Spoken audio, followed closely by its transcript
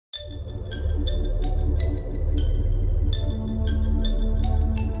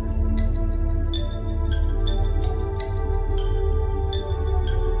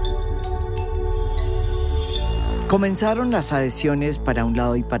Comenzaron las adhesiones para un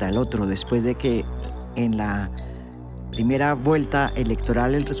lado y para el otro, después de que en la primera vuelta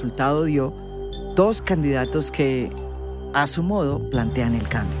electoral el resultado dio dos candidatos que, a su modo, plantean el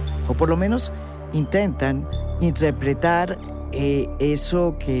cambio, o por lo menos intentan interpretar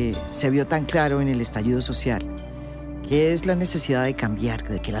eso que se vio tan claro en el estallido social, que es la necesidad de cambiar,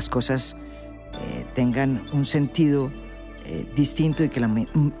 de que las cosas tengan un sentido distinto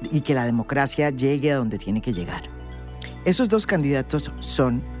y que la democracia llegue a donde tiene que llegar. Esos dos candidatos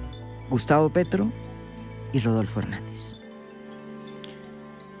son Gustavo Petro y Rodolfo Hernández.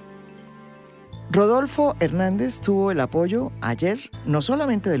 Rodolfo Hernández tuvo el apoyo ayer no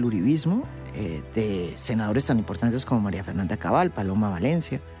solamente del uribismo, de senadores tan importantes como María Fernanda Cabal, Paloma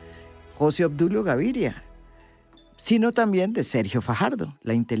Valencia, José Obdulio Gaviria, sino también de Sergio Fajardo,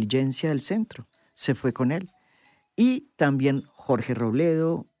 la inteligencia del centro, se fue con él. Y también Jorge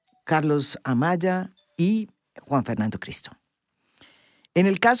Robledo, Carlos Amaya y Juan Fernando Cristo. En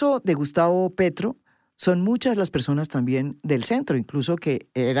el caso de Gustavo Petro, son muchas las personas también del centro, incluso que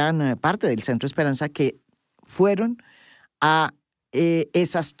eran parte del Centro Esperanza, que fueron a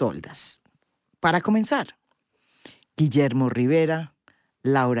esas toldas. Para comenzar, Guillermo Rivera,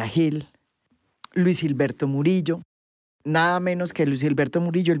 Laura Gil, Luis Gilberto Murillo, nada menos que Luis Gilberto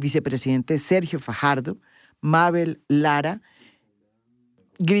Murillo, el vicepresidente Sergio Fajardo, Mabel Lara,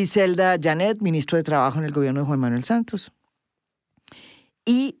 Griselda Janet, ministro de Trabajo en el gobierno de Juan Manuel Santos.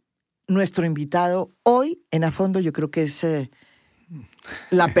 Y nuestro invitado hoy, en A Fondo, yo creo que es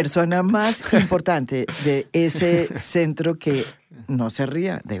la persona más importante de ese centro que, no se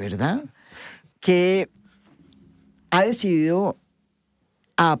ría, de verdad, que ha decidido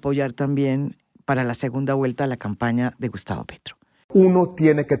apoyar también para la segunda vuelta la campaña de Gustavo Petro. Uno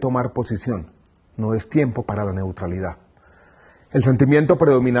tiene que tomar posición, no es tiempo para la neutralidad. El sentimiento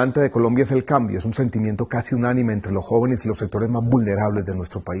predominante de Colombia es el cambio, es un sentimiento casi unánime entre los jóvenes y los sectores más vulnerables de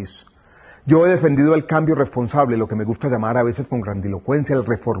nuestro país. Yo he defendido el cambio responsable, lo que me gusta llamar a veces con grandilocuencia el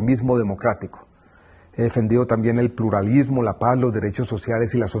reformismo democrático. He defendido también el pluralismo, la paz, los derechos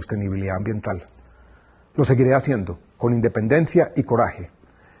sociales y la sostenibilidad ambiental. Lo seguiré haciendo, con independencia y coraje.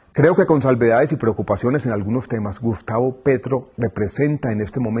 Creo que con salvedades y preocupaciones en algunos temas, Gustavo Petro representa en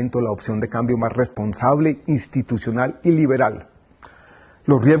este momento la opción de cambio más responsable, institucional y liberal.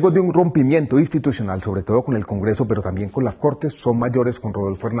 Los riesgos de un rompimiento institucional, sobre todo con el Congreso, pero también con las Cortes, son mayores con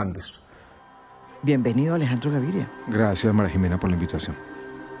Rodolfo Hernández. Bienvenido, Alejandro Gaviria. Gracias, María Jimena, por la invitación.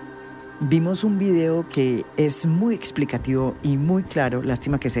 Vimos un video que es muy explicativo y muy claro,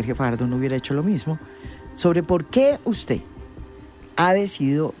 lástima que Sergio Fajardo no hubiera hecho lo mismo, sobre por qué usted ha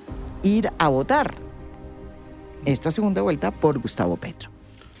decidido ir a votar esta segunda vuelta por Gustavo Petro.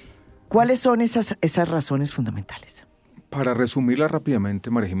 ¿Cuáles son esas razones fundamentales? Para resumirlas rápidamente,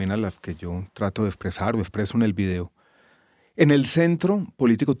 María Jimena, las que yo trato de expresar o expreso en el video, en el centro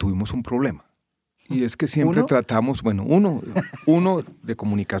político tuvimos un problema. Y es que siempre tratamos, uno de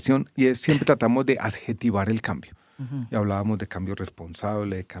comunicación, y es siempre tratamos de adjetivar el cambio. Y hablábamos de cambio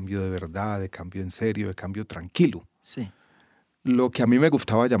responsable, de cambio de verdad, de cambio en serio, de cambio tranquilo. Sí. Lo que a mí me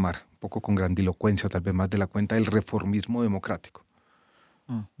gustaba llamar, un poco con grandilocuencia, tal vez más de la cuenta, el reformismo democrático.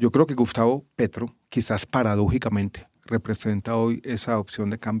 Yo creo que Gustavo Petro, quizás paradójicamente, representa hoy esa opción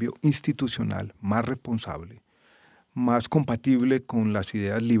de cambio institucional más responsable, más compatible con las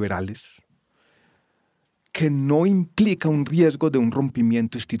ideas liberales, que no implica un riesgo de un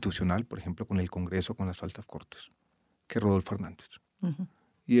rompimiento institucional, por ejemplo, con el Congreso, con las altas cortes, que Rodolfo Hernández.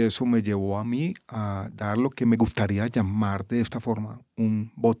 Y eso me llevó a mí a dar lo que me gustaría llamar de esta forma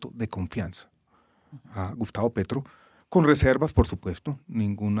un voto de confianza a Gustavo Petro, con reservas, por supuesto.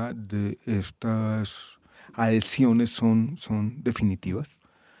 Ninguna de estas adhesiones son definitivas.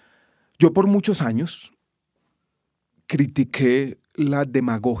 Yo por muchos años critiqué la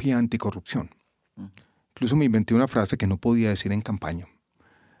demagogia anticorrupción. Incluso me inventé una frase que no podía decir en campaña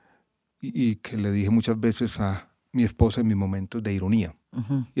y que le dije muchas veces a mi esposa en mis momentos de ironía.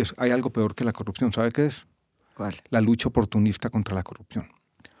 Y es, hay algo peor que la corrupción. ¿Sabe qué es? ¿Cuál? La lucha oportunista contra la corrupción.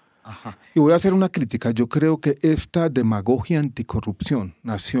 Y voy a hacer una crítica. Yo creo que esta demagogia anticorrupción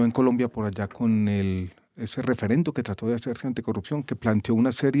nació en Colombia por allá con ese referendo que trató de hacerse anticorrupción, que planteó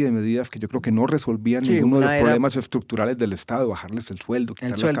una serie de medidas que yo creo que no resolvían ninguno de los problemas estructurales del Estado, bajarles el sueldo,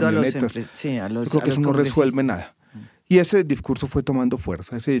 quitar las camionetas. Yo creo que eso no resuelve nada. Y ese discurso fue tomando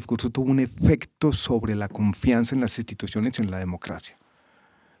fuerza. Ese discurso tuvo un efecto sobre la confianza en las instituciones y en la democracia.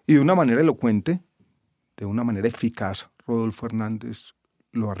 Y de una manera elocuente, de una manera eficaz, Rodolfo Hernández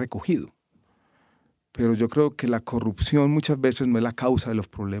lo ha recogido. Pero yo creo que la corrupción muchas veces no es la causa de los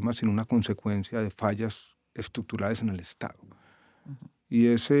problemas, sino una consecuencia de fallas estructurales en el Estado. Y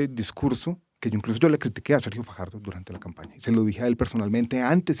ese discurso, que yo le critiqué a Sergio Fajardo durante la campaña. Y se lo dije a él personalmente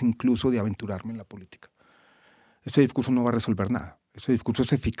antes incluso de aventurarme en la política. Ese discurso no va a resolver nada. Ese discurso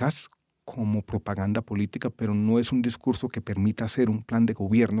es eficaz como propaganda política, pero no es un discurso que permita hacer un plan de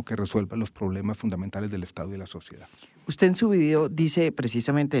gobierno que resuelva los problemas fundamentales del Estado y de la sociedad. Usted en su video dice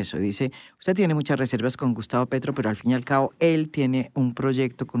precisamente eso, dice, usted tiene muchas reservas con Gustavo Petro, pero al fin y al cabo él tiene un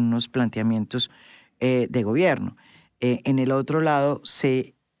proyecto con unos planteamientos de gobierno. En el otro lado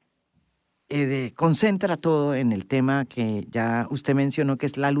se concentra todo en el tema que ya usted mencionó, que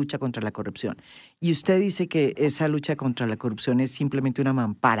es la lucha contra la corrupción. Y usted dice que esa lucha contra la corrupción es simplemente una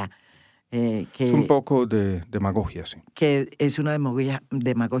mampara. Es un poco de demagogia, sí. Que es una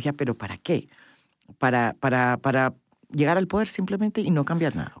demagogia, pero ¿para qué? Para llegar al poder simplemente y no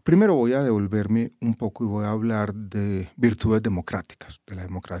cambiar nada. Primero voy a devolverme un poco y voy a hablar de virtudes democráticas, de la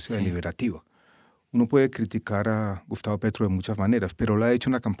democracia deliberativa. Uno puede criticar a Gustavo Petro de muchas maneras, pero él ha hecho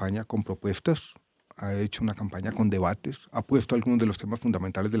una campaña con propuestas, ha hecho una campaña con debates, ha puesto algunos de los temas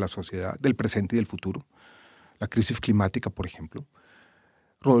fundamentales de la sociedad, del presente y del futuro. La crisis climática, por ejemplo.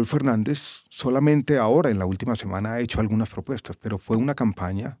 Rodolfo Hernández solamente ahora, en la última semana, ha hecho algunas propuestas, pero fue una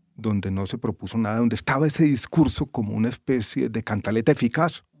campaña donde no se propuso nada, donde estaba ese discurso como una especie de cantaleta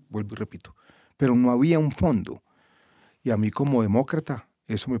eficaz, vuelvo y repito, pero no había un fondo. Y a mí como demócrata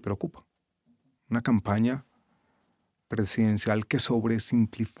eso me preocupa. Una campaña presidencial que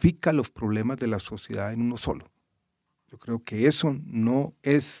sobresimplifica los problemas de la sociedad en uno solo. Yo creo que eso no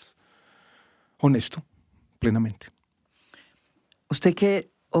es honesto plenamente. ¿Usted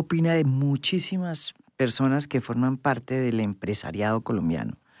qué opina de muchísimas personas que forman parte del empresariado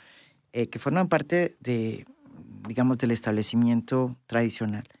colombiano, que forman parte de, digamos, del establecimiento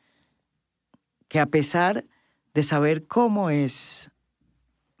tradicional, que a pesar de saber cómo es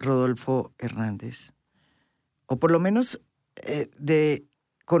Rodolfo Hernández, o por lo menos de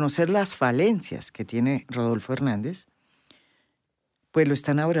conocer las falencias que tiene Rodolfo Hernández, pues lo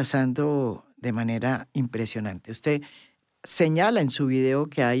están abrazando de manera impresionante? Usted señala en su video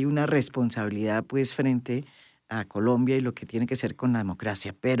que hay una responsabilidad pues frente a Colombia y lo que tiene que ser con la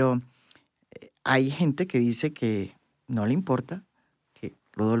democracia, pero hay gente que dice que no le importa, que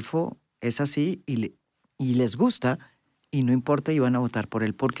Rodolfo es así y les gusta y no importa y van a votar por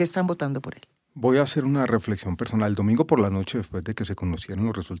él. ¿Por qué están votando por él? Voy a hacer una reflexión personal. El domingo por la noche, después de que se conocieron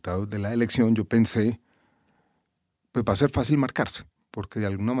los resultados de la elección, yo pensé, pues va a ser fácil marcarse, porque de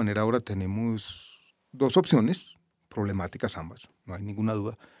alguna manera ahora tenemos dos opciones, problemáticas ambas, no hay ninguna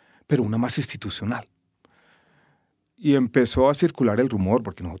duda, pero una más institucional. Y empezó a circular el rumor,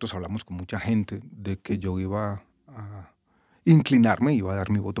 porque nosotros hablamos con mucha gente, de que yo iba a inclinarme, iba a dar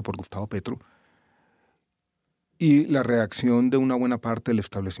mi voto por Gustavo Petro. Y la reacción de una buena parte del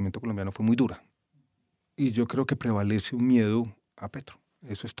establecimiento colombiano fue muy dura. Y yo creo que prevalece un miedo a Petro,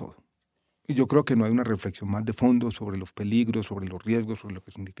 eso es todo. Y yo creo que no hay una reflexión más de fondo sobre los peligros, sobre los riesgos, sobre lo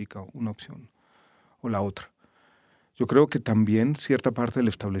que significa una opción o la otra. Yo creo que también cierta parte del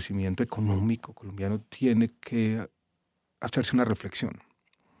establecimiento económico colombiano tiene que hacerse una reflexión.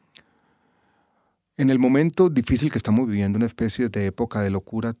 En el momento difícil que estamos viviendo, una especie de época de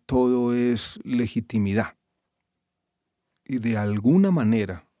locura, todo es legitimidad. Y de alguna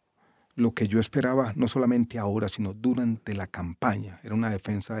manera, lo que yo esperaba, no solamente ahora, sino durante la campaña, era una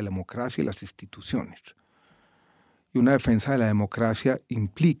defensa de la democracia y las instituciones. Y una defensa de la democracia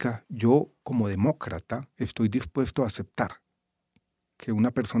implica, yo como demócrata estoy dispuesto a aceptar que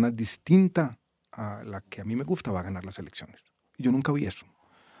una persona distinta a la que a mí me gusta va a ganar las elecciones. Y yo nunca vi eso.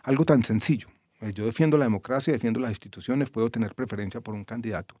 Algo tan sencillo. Yo defiendo la democracia, defiendo las instituciones, puedo tener preferencia por un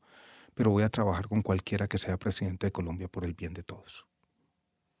candidato, pero voy a trabajar con cualquiera que sea presidente de Colombia por el bien de todos.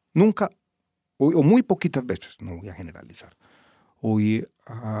 Nunca, o muy poquitas veces, no voy a generalizar, oí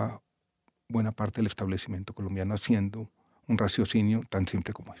a buena parte del establecimiento colombiano haciendo un raciocinio tan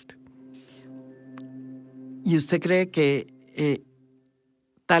simple como este. ¿Y usted cree que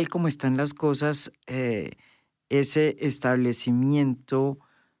tal como están las cosas, ese establecimiento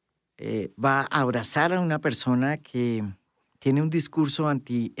va a abrazar a una persona que tiene un discurso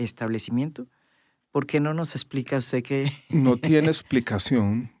anti-establecimiento? ¿Por qué no nos explica usted que...? No tiene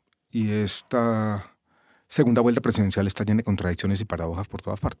explicación y esta segunda vuelta presidencial está llena de contradicciones y paradojas por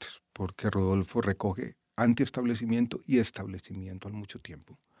todas partes, porque Rodolfo recoge anti-establecimiento y establecimiento al mismo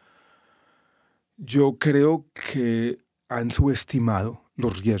tiempo. Yo creo que han subestimado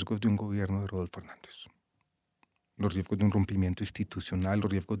los riesgos de un gobierno de Rodolfo Hernández, los riesgos de un rompimiento institucional,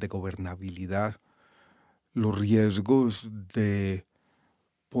 los riesgos de gobernabilidad, los riesgos de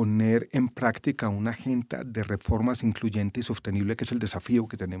poner en práctica una agenda de reformas incluyente y sostenible, que es el desafío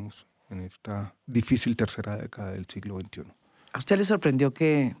que tenemos en esta difícil tercera década del siglo XXI. ¿A usted le sorprendió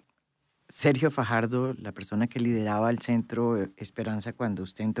que Sergio Fajardo, la persona que lideraba el Centro Esperanza cuando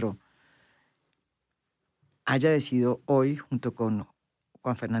usted entró, haya decidido hoy, junto con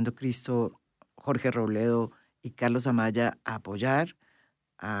Juan Fernando Cristo, Jorge Robledo y Carlos Amaya, apoyar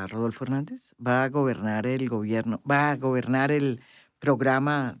a Rodolfo Hernández? ¿Va a gobernar el gobierno? ¿Va a gobernar el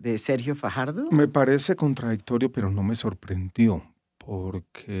programa de Sergio Fajardo? Me parece contradictorio, pero no me sorprendió,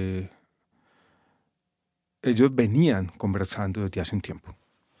 porque ellos venían conversando desde hace un tiempo.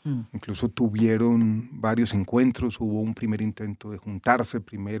 Incluso tuvieron varios encuentros, hubo un primer intento de juntarse,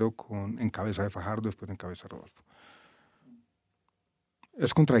 primero en cabeza de Fajardo, después en cabeza de Rodolfo.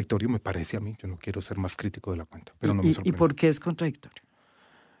 Es contradictorio, me parece a mí, yo no quiero ser más crítico de la cuenta, pero no me sorprende. ¿Y por qué es contradictorio?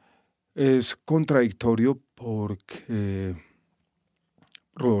 Es contradictorio porque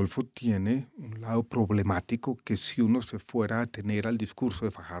Rodolfo tiene un lado problemático que si uno se fuera a atener al discurso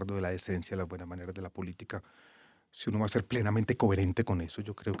de Fajardo de la decencia, las buenas maneras de la política, si uno va a ser plenamente coherente con eso,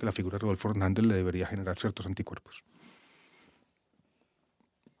 yo creo que la figura de Rodolfo Hernández le debería generar ciertos anticuerpos.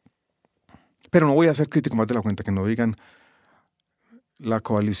 Pero no voy a ser crítico más de la cuenta, que no digan la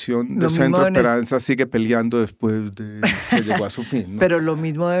coalición de Centro Esperanza sigue peleando después de que llegó a su fin, ¿no? Pero lo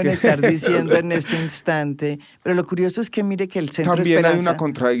mismo deben estar diciendo en este instante. Pero lo curioso es que mire que el Centro También Esperanza... hay una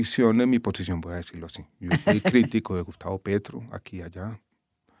contradicción en mi posición, voy a decirlo así. Yo soy crítico de Gustavo Petro, aquí y allá.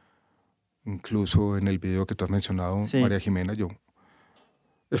 Incluso en el video que tú has mencionado, sí, María Jimena, yo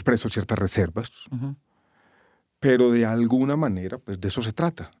expreso ciertas reservas. Pero de alguna manera, pues de eso se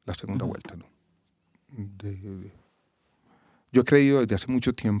trata la segunda vuelta, ¿no? Yo he creído desde hace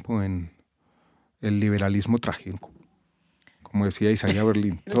mucho tiempo en el liberalismo trágico. Como decía Isaías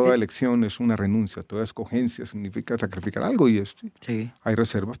Berlín, toda elección es una renuncia, toda escogencia significa sacrificar algo, y sí, hay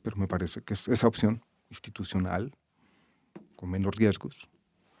reservas, pero me parece que es esa opción institucional, con menos riesgos.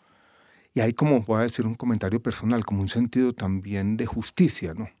 Y hay, como voy a decir, un comentario personal, como un sentido también de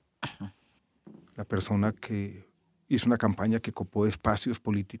justicia, ¿no? La persona que hizo una campaña que copó espacios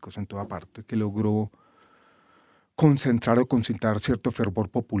políticos en toda parte, que logró concentrar o concitar cierto fervor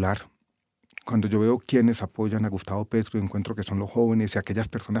popular. Cuando yo veo quienes apoyan a Gustavo Petro, encuentro que son los jóvenes y aquellas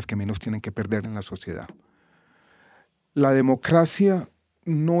personas que menos tienen que perder en la sociedad. La democracia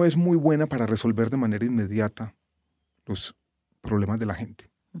no es muy buena para resolver de manera inmediata los problemas de la gente,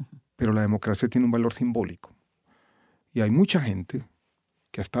 pero la democracia tiene un valor simbólico. Y hay mucha gente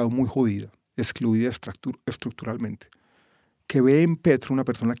que ha estado muy jodida, excluida estructuralmente, que ve en Petro una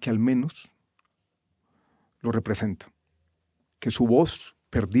persona que al menos lo representa, que su voz,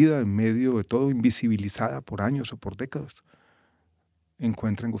 perdida en medio de todo, invisibilizada por años o por décadas,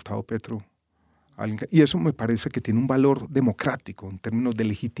 encuentra en Gustavo Petro alguien y eso me parece que tiene un valor democrático en términos de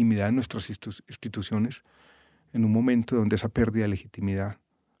legitimidad de nuestras instituciones, en un momento donde esa pérdida de legitimidad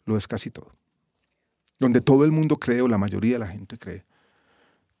lo es casi todo. Donde todo el mundo cree, o la mayoría de la gente cree,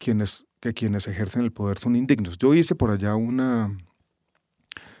 que quienes ejercen el poder son indignos. Yo hice por allá una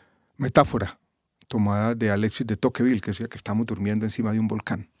metáfora tomada de Alexis de Tocqueville, que decía que estamos durmiendo encima de un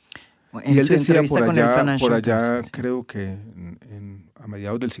volcán. Y él decía por allá creo que a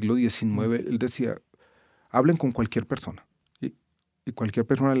mediados del siglo XIX, él decía, hablen con cualquier persona. Y cualquier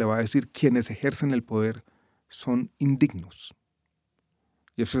persona le va a decir, quienes ejercen el poder son indignos.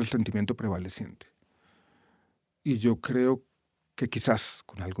 Y ese es el sentimiento prevaleciente. Y yo creo que quizás,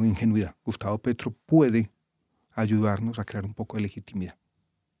 con algo de ingenuidad, Gustavo Petro puede ayudarnos a crear un poco de legitimidad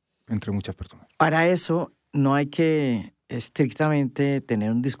entre muchas personas. Para eso no hay que estrictamente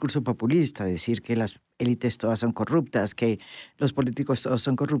tener un discurso populista, decir que las élites todas son corruptas, que los políticos todos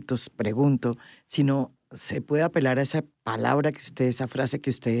son corruptos, pregunto, sino se puede apelar a esa palabra esa frase que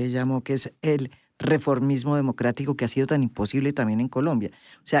usted llamó, que es el reformismo democrático, que ha sido tan imposible también en Colombia.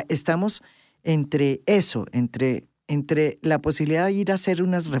 O sea, estamos entre eso, entre la posibilidad de ir a hacer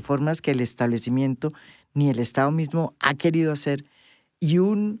unas reformas que el establecimiento ni el Estado mismo ha querido hacer y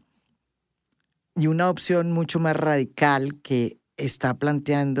una opción mucho más radical que está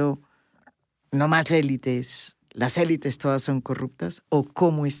planteando no más élites, las élites todas son corruptas, ¿o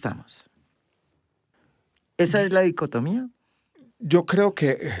cómo estamos? ¿Esa es la dicotomía? Yo creo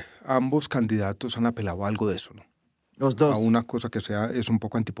que ambos candidatos han apelado a algo de eso, ¿no? Los dos. A una cosa que es un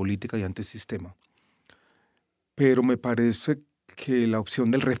poco antipolítica y antisistema. Pero me parece que la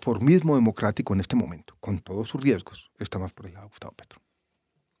opción del reformismo democrático en este momento, con todos sus riesgos, está más por el lado de Gustavo Petro.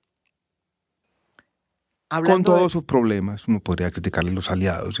 Con todos sus problemas, uno podría criticarle los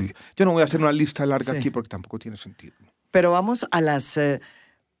aliados. Yo no voy a hacer una lista larga aquí porque tampoco tiene sentido. Pero vamos a las,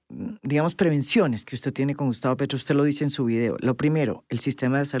 digamos, prevenciones que usted tiene con Gustavo Petro. Usted lo dice en su video. Lo primero, el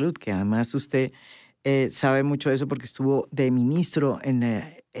sistema de salud, que además usted sabe mucho de eso porque estuvo de ministro en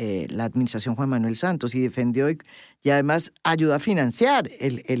la administración Juan Manuel Santos y defendió y además ayudó a financiar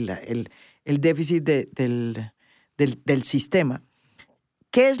el déficit del sistema.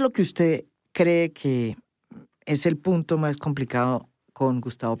 ¿Qué es lo que usted cree que es el punto más complicado con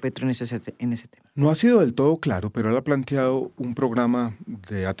Gustavo Petro en ese tema? No ha sido del todo claro, pero él ha planteado un programa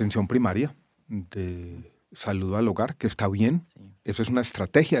de atención primaria, de salud al hogar, que está bien. Sí. Eso es una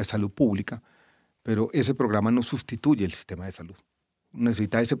estrategia de salud pública, pero ese programa no sustituye el sistema de salud.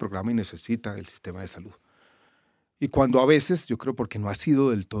 Necesita ese programa y necesita el sistema de salud. Y cuando a veces, yo creo porque no ha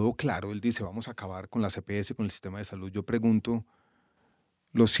sido del todo claro, él dice vamos a acabar con la CPS, con el sistema de salud, yo pregunto,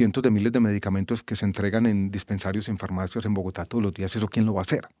 los cientos de miles de medicamentos que se entregan en dispensarios, en farmacias en Bogotá todos los días, ¿eso quién lo va a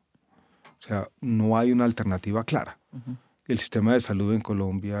hacer? O sea, no hay una alternativa clara. Uh-huh. El sistema de salud en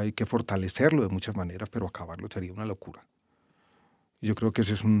Colombia hay que fortalecerlo de muchas maneras, pero acabarlo sería una locura. Y yo creo que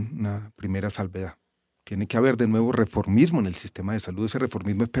esa es una primera salvedad. Tiene que haber de nuevo reformismo en el sistema de salud. Ese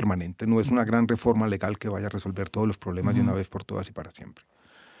reformismo es permanente, no es una gran reforma legal que vaya a resolver todos los problemas de una vez por todas y para siempre.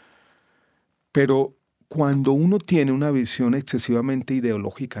 Pero cuando uno tiene una visión excesivamente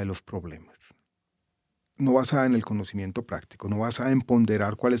ideológica de los problemas, no basada en el conocimiento práctico, no basada en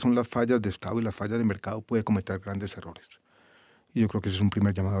ponderar cuáles son las fallas de Estado y las fallas de mercado, puede cometer grandes errores. Y yo creo que ese es un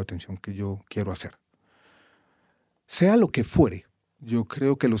primer llamado de atención que yo quiero hacer. Sea lo que fuere, yo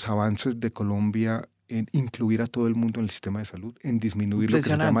creo que los avances de Colombia en incluir a todo el mundo en el sistema de salud, en disminuir lo que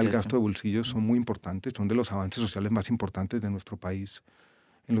se llama el gasto de bolsillo, son muy importantes, son de los avances sociales más importantes de nuestro país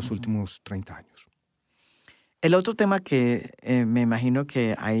en los últimos 30 años. El otro tema que me imagino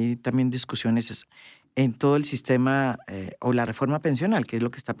que hay también discusiones es en todo el sistema o la reforma pensional, que es lo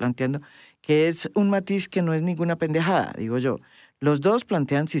que está planteando, que es un matiz que no es ninguna pendejada, digo yo. Los dos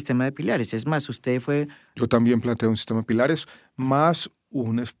plantean sistema de pilares. Es más, usted fue... Yo también planteo un sistema de pilares, más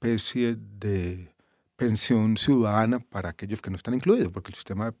una especie de pensión ciudadana para aquellos que no están incluidos, porque el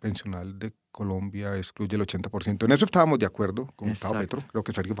sistema pensional de Colombia excluye el 80%. En eso estábamos de acuerdo con Gustavo Petro. Creo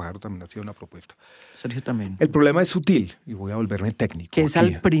que Sergio Fajardo también ha sido una propuesta. Sergio también. El problema es sutil, y voy a volverme técnico. Que es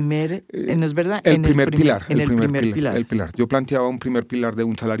al primer, ¿no es verdad? El primer pilar. El pilar. Yo planteaba un primer pilar de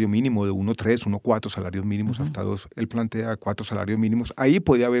un salario mínimo de 1,3, 1,4 salarios mínimos hasta 2. Él plantea 4 salarios mínimos. Ahí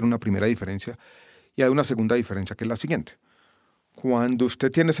puede haber una primera diferencia y hay una segunda diferencia que es la siguiente. Cuando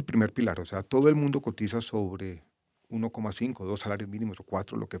usted tiene ese primer pilar, o sea, todo el mundo cotiza sobre 1,5, 2 salarios mínimos o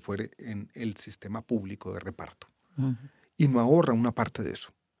 4, lo que fuere en el sistema público de reparto, y no ahorra una parte de eso,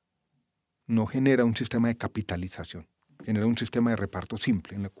 no genera un sistema de capitalización, genera un sistema de reparto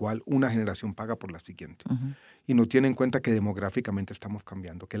simple en el cual una generación paga por la siguiente. Y no tiene en cuenta que demográficamente estamos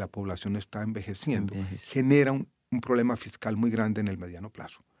cambiando, que la población está envejeciendo, genera un problema fiscal muy grande en el mediano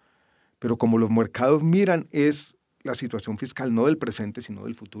plazo. Pero como los mercados miran es la situación fiscal no del presente, sino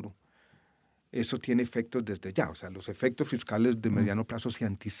del futuro, eso tiene efectos desde ya. O sea, los efectos fiscales de mediano plazo se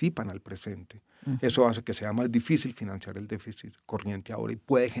anticipan al presente. Eso hace que sea más difícil financiar el déficit corriente ahora y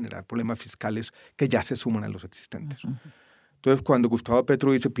puede generar problemas fiscales que ya se suman a los existentes. Entonces, cuando Gustavo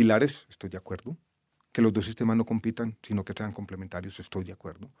Petro dice pilares, estoy de acuerdo. Que los dos sistemas no compitan, sino que sean complementarios, estoy de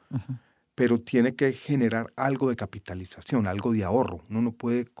acuerdo. Pero tiene que generar algo de capitalización, algo de ahorro. Uno no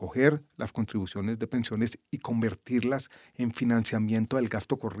puede coger las contribuciones de pensiones y convertirlas en financiamiento del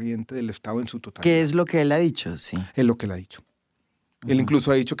gasto corriente del Estado en su totalidad. ¿Qué es lo que él ha dicho? Sí. Es lo que él ha dicho. Él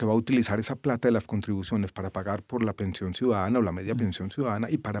incluso ha dicho que va a utilizar esa plata de las contribuciones para pagar por la pensión ciudadana o la media pensión ciudadana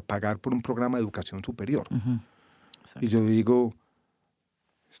y para pagar por un programa de educación superior. Y yo digo,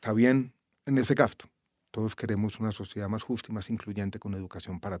 está bien en ese gasto. Todos queremos una sociedad más justa y más incluyente con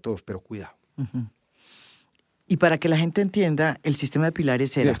educación para todos, pero cuidado. Y para que la gente entienda, el sistema de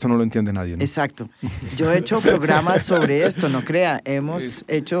pilares era... Sí, esto no lo entiende nadie, ¿no? Exacto. Yo he hecho programas sobre esto, no crea. Hemos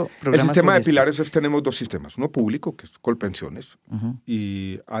hecho programas. El sistema sobre de pilares tenemos dos sistemas. Uno público, que es Colpensiones,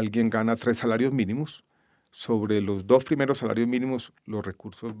 y alguien gana 3 salarios mínimos. Sobre los 2 primeros salarios mínimos, los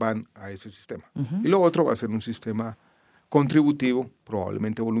recursos van a ese sistema. Y lo otro va a ser un sistema contributivo,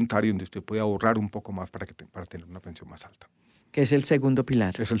 probablemente voluntario, donde usted puede ahorrar un poco más para tener una pensión más alta. Que es el segundo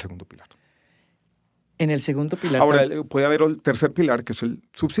pilar. Es el segundo pilar. En el segundo pilar... Ahora, puede haber el tercer pilar, que es el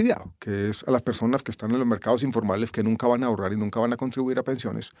subsidiado, que es a las personas que están en los mercados informales que nunca van a ahorrar y nunca van a contribuir a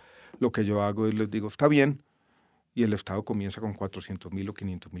pensiones. Lo que yo hago es les digo, está bien, y el Estado comienza con 400,000 o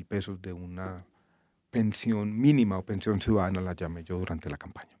 500,000 pesos de una pensión mínima o pensión ciudadana, la llamé yo durante la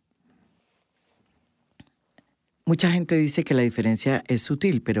campaña. Mucha gente dice que la diferencia es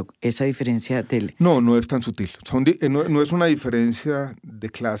sutil, pero esa diferencia del... No es tan sutil. No es una diferencia de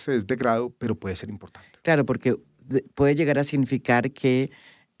clase, es de grado, pero puede ser importante. Claro, porque puede llegar a significar que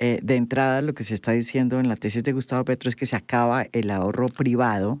de entrada lo que se está diciendo en la tesis de Gustavo Petro es que se acaba el ahorro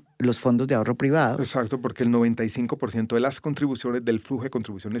privado los fondos de ahorro privado. Exacto, porque el 95% de las contribuciones, del flujo de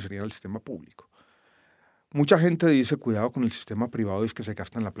contribuciones, serían al sistema público. Mucha gente dice, cuidado con el sistema privado, es que se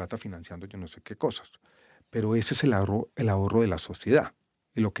gastan la plata financiando yo no sé qué cosas. Pero ese es el ahorro de la sociedad.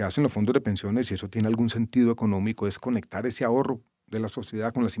 Y lo que hacen los fondos de pensiones, si eso tiene algún sentido económico, es conectar ese ahorro de la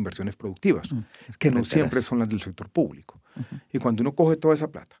sociedad con las inversiones productivas, que no siempre son las del sector público. Y cuando uno coge toda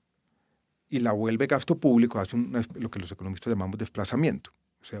esa plata y la vuelve gasto público, hace lo que los economistas llamamos desplazamiento.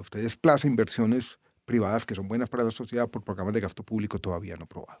 O sea, usted desplaza inversiones privadas que son buenas para la sociedad por programas de gasto público todavía no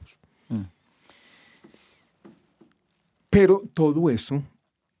probados. Pero todo eso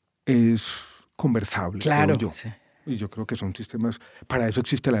es conversable, claro, creo yo. Sí. Y yo creo que son sistemas, para eso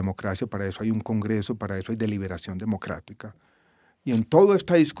existe la democracia, para eso hay un Congreso, para eso hay deliberación democrática. Y en toda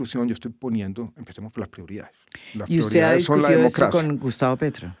esta discusión yo estoy poniendo, empecemos por las prioridades. Las ¿Y usted ha prioridades son la discutido eso democracia. con Gustavo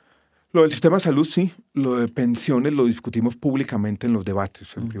Petro? Lo del sistema de salud sí, lo de pensiones lo discutimos públicamente en los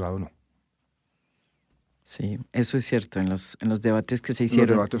debates, en privado no. Sí, eso es cierto, en los debates que se hicieron.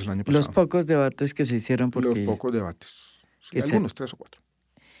 Los debates el año pasado. Los pocos debates que se hicieron. Porque los pocos debates. Sí, algunos, 3 o 4.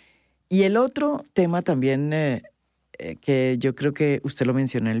 Y el otro tema también que yo creo que usted lo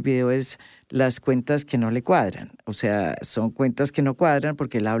mencionó en el video es las cuentas que no le cuadran. O sea, son cuentas que no cuadran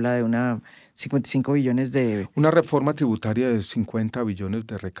porque él habla de 55 billones de... Una reforma tributaria de 50 billones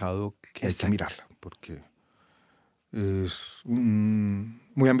de recaudo que hay que mirarla, porque es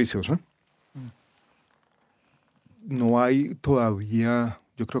muy ambiciosa. No hay todavía,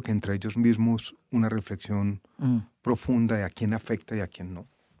 yo creo que entre ellos mismos, una reflexión profunda de a quién afecta y a quién no.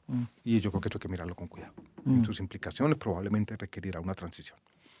 Y yo creo que eso hay que mirarlo con cuidado. En sus implicaciones probablemente requerirá una transición.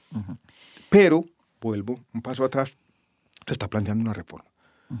 Pero, vuelvo un paso atrás, se está planteando una reforma.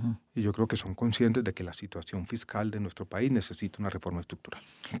 Y yo creo que son conscientes de que la situación fiscal de nuestro país necesita una reforma estructural.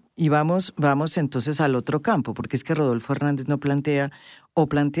 Y vamos entonces al otro campo, porque es que Rodolfo Hernández no plantea, o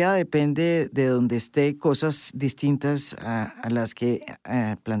plantea, depende de donde esté, cosas distintas a las que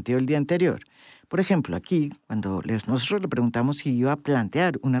planteó el día anterior. Por ejemplo, aquí, cuando nosotros le preguntamos si iba a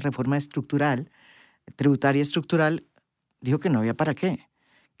plantear una reforma estructural, tributaria estructural, dijo que no había para qué,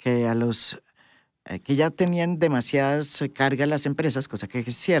 que a los que ya tenían demasiadas cargas las empresas, cosa que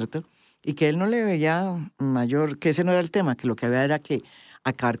es cierto, y que él no le veía mayor, que ese no era el tema, que lo que había era que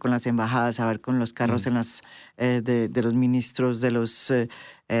acabar con las embajadas, acabar con los carros en las, de los ministros, de los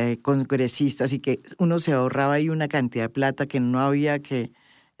congresistas, y que uno se ahorraba ahí una cantidad de plata que no había que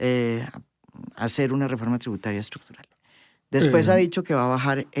hacer una reforma tributaria estructural. Después ha dicho que va a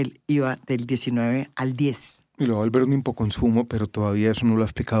bajar el IVA del 19 al 10. Y lo va a volver un hipoconsumo, pero todavía eso no lo ha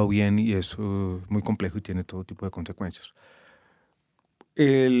explicado bien y eso es muy complejo y tiene todo tipo de consecuencias.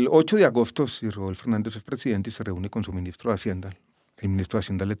 El 8 de agosto, si Rodolfo Hernández es presidente y se reúne con su ministro de Hacienda, el ministro de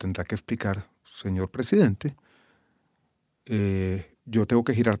Hacienda le tendrá que explicar, señor presidente, yo tengo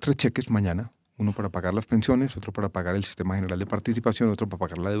que girar 3 cheques mañana, uno para pagar las pensiones, otro para pagar el sistema general de participación, otro para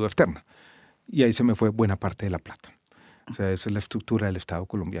pagar la deuda externa. Y ahí se me fue buena parte de la plata. O sea, esa es la estructura del Estado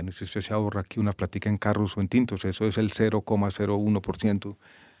colombiano. Y si usted se ahorra aquí una platica en carros o en tintos, eso es el 0,01%.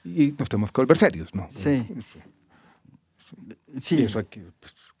 Y nos tenemos que volver serios, ¿no? Sí. Sí. Y eso aquí,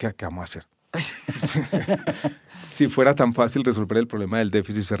 pues, ¿qué vamos a hacer? Si fuera tan fácil resolver el problema del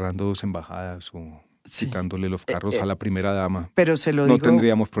déficit cerrando 2 embajadas o quitándole los carros a la primera dama, pero se lo no digo,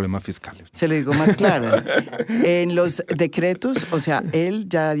 tendríamos problemas fiscales, ¿no? Se lo digo más claro. En los decretos, o sea, él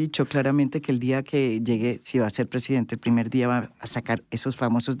ya ha dicho claramente que el día que llegue, si va a ser presidente, el primer día va a sacar esos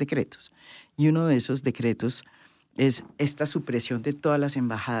famosos decretos. Y uno de esos decretos es esta supresión de todas las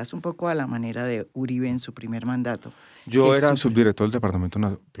embajadas, un poco a la manera de Uribe en su primer mandato. Yo era subdirector del Departamento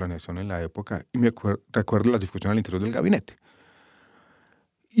de Planeación en la época y me recuerdo las discusiones al interior del gabinete.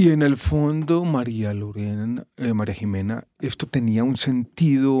 Y en el fondo, María Jimena, esto tenía un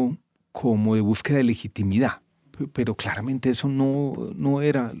sentido como de búsqueda de legitimidad, pero claramente eso no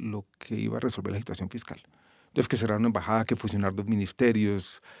era lo que iba a resolver la situación fiscal. Entonces, que cerrar una embajada, que fusionar 2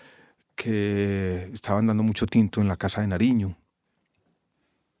 ministerios, que estaban dando mucho tinto en la Casa de Nariño.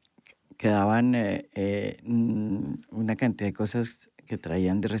 Quedaban una cantidad de cosas que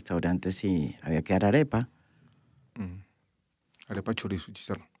traían de restaurantes y había que dar arepa. Arepa, chorizo y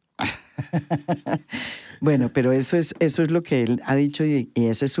chicharrón. Bueno, pero eso es lo que él ha dicho y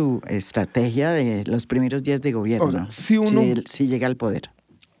esa es su estrategia de los primeros días de gobierno. O sea, si llega al poder.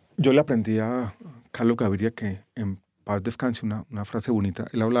 Yo le aprendí a Carlos Gaviria, que en paz descanse, una frase bonita.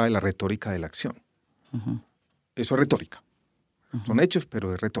 Él hablaba de la retórica de la acción. Eso es retórica. Son hechos,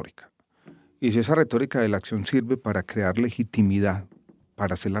 pero es retórica. Y si esa retórica de la acción sirve para crear legitimidad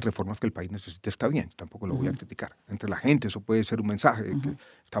para hacer las reformas que el país necesita, está bien, tampoco lo voy a criticar. Entre la gente eso puede ser un mensaje de que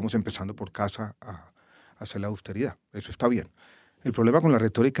estamos empezando por casa a hacer la austeridad, eso está bien. El problema con la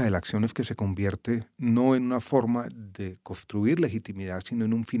retórica de la acción es que se convierte no en una forma de construir legitimidad, sino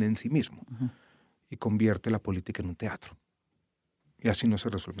en un fin en sí mismo. Y convierte la política en un teatro. Y así no se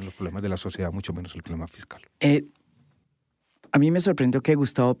resuelven los problemas de la sociedad, mucho menos el problema fiscal. A mí me sorprendió que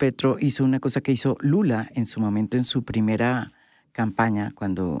Gustavo Petro hizo una cosa que hizo Lula en su momento, en su primera campaña,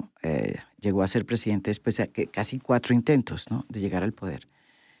 cuando llegó a ser presidente después de casi 4 intentos, ¿no?, de llegar al poder.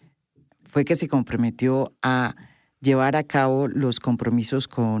 Fue que se comprometió a llevar a cabo los compromisos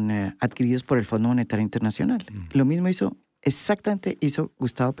adquiridos por el Fondo Monetario Internacional. Lo mismo exactamente hizo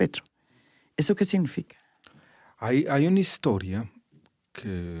Gustavo Petro. ¿Eso qué significa? Hay una historia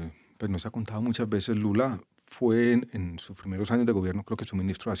que pues, nos ha contado muchas veces. Lula fue en sus primeros años de gobierno, creo que su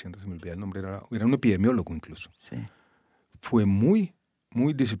ministro de Hacienda, se me olvida el nombre, era un epidemiólogo incluso. Sí. Fue muy,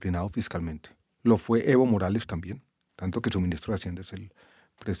 muy disciplinado fiscalmente. Lo fue Evo Morales también, tanto que su ministro de Hacienda es el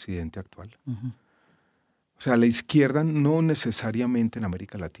presidente actual. O sea, la izquierda no necesariamente en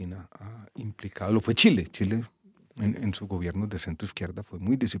América Latina ha implicado, lo fue Chile. Chile en sus gobiernos de centro izquierda fue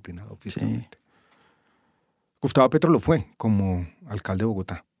muy disciplinado fiscalmente. Sí. Gustavo Petro lo fue como alcalde de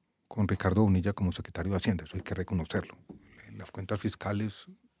Bogotá, con Ricardo Bonilla como secretario de Hacienda, eso hay que reconocerlo. Las cuentas fiscales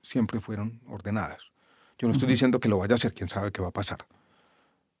siempre fueron ordenadas. Yo no estoy diciendo que lo vaya a hacer, quién sabe qué va a pasar.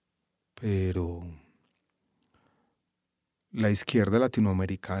 Pero la izquierda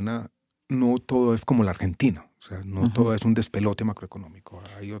latinoamericana no todo es como la Argentina, o sea, no todo es un despelote macroeconómico.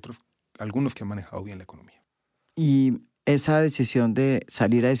 Hay algunos que han manejado bien la economía. Y esa decisión de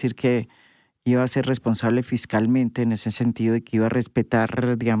salir a decir que iba a ser responsable fiscalmente en ese sentido y que iba a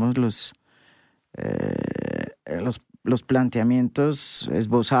respetar, digamos, los planteamientos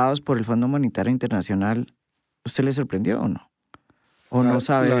esbozados por el Fondo Monetario Internacional, ¿usted le sorprendió o no? ¿O no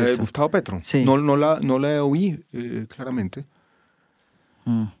sabe la de eso? Gustavo Petro. Sí. No la oí claramente.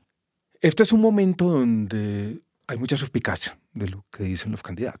 Este es un momento donde hay mucha suspicacia de lo que dicen los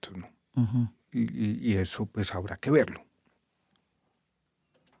candidatos, ¿no? Y eso pues habrá que verlo.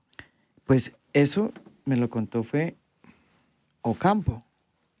 Pues eso me lo contó fue Ocampo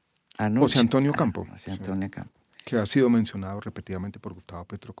anoche. José Antonio Campo. José Antonio Campo. Que ha sido mencionado repetidamente por Gustavo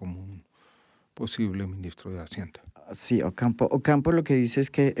Petro como un posible ministro de Hacienda. Sí, Ocampo lo que dice es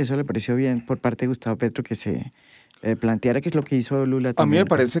que eso le pareció bien por parte de Gustavo Petro que se planteara, que es lo que hizo Lula también. A mí me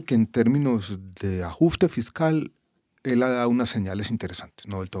parece que en términos de ajuste fiscal, él ha dado unas señales interesantes,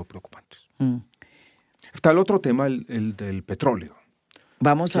 no del todo preocupantes. Está el otro tema, el del petróleo.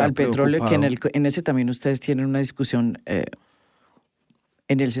 Vamos al petróleo, que en ese también ustedes tienen una discusión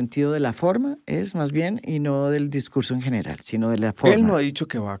en el sentido de la forma, es más bien, y no del discurso en general, sino de la forma. Él no ha dicho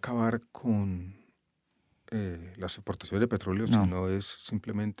que va a acabar con las exportaciones de petróleo, No. sino es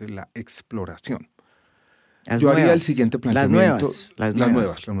simplemente la exploración. Yo haría el siguiente planteamiento. Las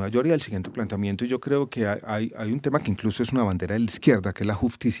nuevas. Yo haría el siguiente planteamiento y yo creo que hay un tema que incluso es una bandera de la izquierda, que es la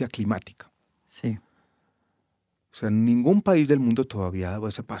justicia climática. Sí. O sea, ningún país del mundo todavía ha dado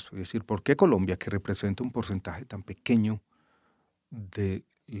ese paso. Es decir, ¿por qué Colombia, que representa un porcentaje tan pequeño de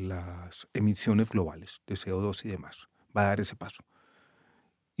las emisiones globales de CO2 y demás, va a dar ese paso?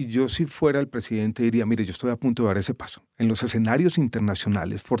 Y yo, si fuera el presidente, diría, mire, yo estoy a punto de dar ese paso. En los escenarios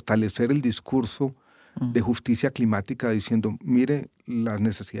internacionales, fortalecer el discurso de justicia climática diciendo, mire las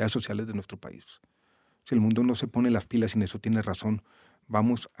necesidades sociales de nuestro país. Si el mundo no se pone las pilas y en eso tiene razón,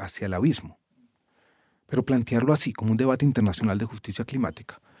 vamos hacia el abismo. Pero plantearlo así, como un debate internacional de justicia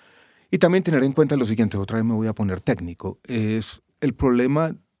climática. Y también tener en cuenta lo siguiente, otra vez me voy a poner técnico, es el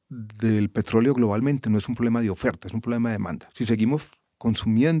problema del petróleo globalmente no es un problema de oferta, es un problema de demanda. Si seguimos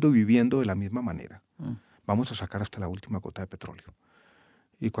consumiendo y viviendo de la misma manera, vamos a sacar hasta la última gota de petróleo.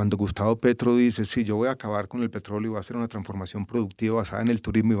 Y cuando Gustavo Petro dice, sí, yo voy a acabar con el petróleo y voy a hacer una transformación productiva basada en el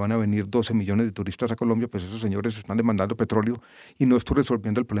turismo y van a venir 12 millones de turistas a Colombia, pues esos señores están demandando petróleo y no estoy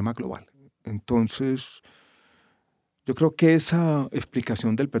resolviendo el problema global. Entonces, yo creo que esa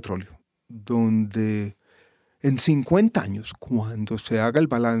explicación del petróleo, donde en 50 años, cuando se haga el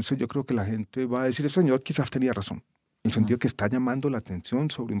balance, yo creo que la gente va a decir, el señor quizás tenía razón, en el sentido que está llamando la atención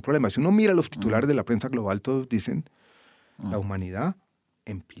sobre un problema. Si uno mira los titulares de la prensa global, todos dicen, la humanidad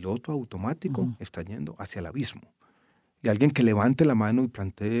en piloto automático está yendo hacia el abismo. Y alguien que levante la mano y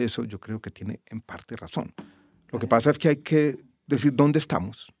plantee eso, yo creo que tiene en parte razón. Lo que pasa es que hay que decir dónde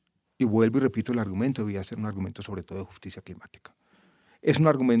estamos. Y vuelvo y repito el argumento, debía ser un argumento sobre todo de justicia climática. Es un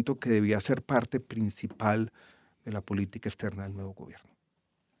argumento que debía ser parte principal de la política externa del nuevo gobierno.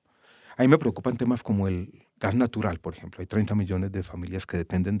 A mí me preocupan temas como el gas natural, por ejemplo. Hay 30 millones de familias que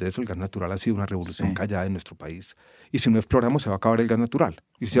dependen de eso. El gas natural ha sido una revolución callada en nuestro país. Y si no exploramos, se va a acabar el gas natural.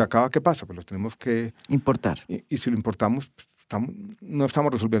 Y si se acaba, ¿qué pasa? Pues los tenemos que importar. Y si lo importamos, no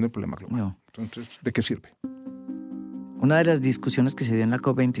estamos resolviendo el problema global. No. Entonces, ¿de qué sirve? una de las discusiones que se dio en la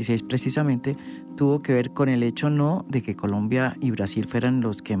COP26 precisamente tuvo que ver con el hecho no de que Colombia y Brasil fueran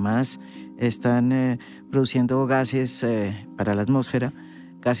los que más están produciendo gases para la atmósfera,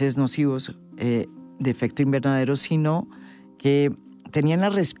 gases nocivos de efecto invernadero, sino que tenían la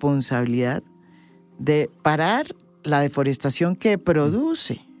responsabilidad de parar la deforestación que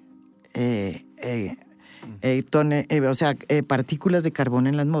produce partículas de carbono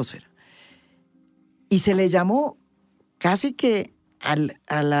en la atmósfera. Y se le llamó casi que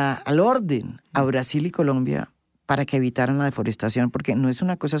al orden a Brasil y Colombia para que evitaran la deforestación, porque no es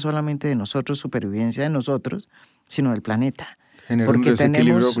una cosa solamente de nosotros, supervivencia de nosotros, sino del planeta. Genera un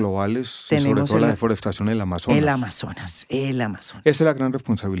desequilibrio global y sobre todo la deforestación en el Amazonas. El Amazonas. Esa es la gran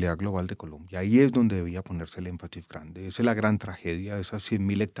responsabilidad global de Colombia. Ahí es donde debía ponerse el énfasis grande. Esa es la gran tragedia, esas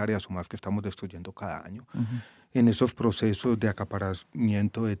 100.000 hectáreas o más que estamos destruyendo cada año. En esos procesos de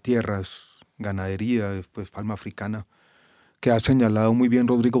acaparamiento de tierras, ganadería, después palma africana, que ha señalado muy bien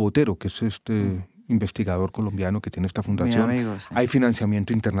Rodrigo Botero, que es investigador colombiano que tiene esta fundación. Amigo, sí. Hay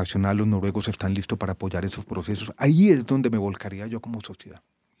financiamiento internacional, los noruegos están listos para apoyar esos procesos. Ahí es donde me volcaría yo como sociedad.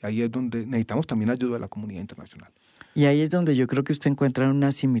 Ahí es donde necesitamos también ayuda de la comunidad internacional. Y ahí es donde yo creo que usted encuentra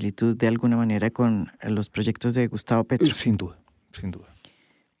una similitud de alguna manera con los proyectos de Gustavo Petro. Sin duda, sin duda.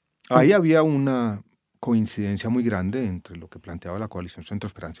 Ahí había una coincidencia muy grande entre lo que planteaba la coalición Centro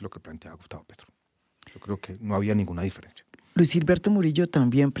Esperanza y lo que planteaba Gustavo Petro. Yo creo que no había ninguna diferencia. Luis Gilberto Murillo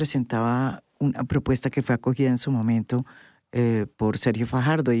también presentaba una propuesta que fue acogida en su momento por Sergio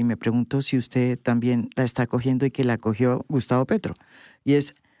Fajardo, y me pregunto si usted también la está acogiendo y que la acogió Gustavo Petro. Y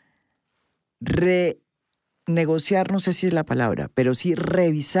es renegociar, no sé si es la palabra, pero sí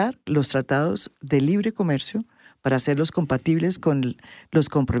revisar los tratados de libre comercio para hacerlos compatibles con los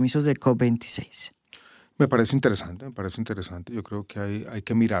compromisos del COP26. Me parece interesante. Yo creo que hay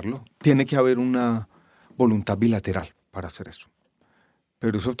que mirarlo. Tiene que haber una voluntad bilateral para hacer eso.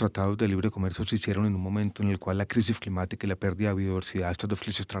 Pero esos tratados de libre comercio se hicieron en un momento en el cual la crisis climática y la pérdida de biodiversidad, estas dos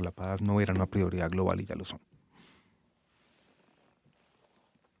crisis traslapadas, no eran una prioridad global y ya lo son.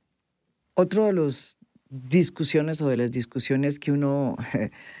 Otro de las discusiones que uno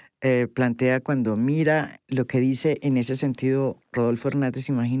plantea cuando mira lo que dice en ese sentido Rodolfo Hernández,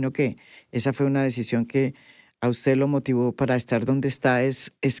 imagino que esa fue una decisión que a usted lo motivó para estar donde está,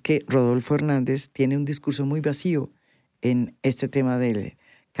 es que Rodolfo Hernández tiene un discurso muy vacío en este tema del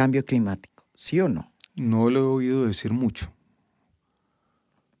cambio climático, ¿sí o no? No lo he oído decir mucho.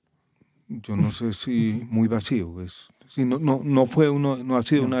 Yo no sé si muy vacío. No ha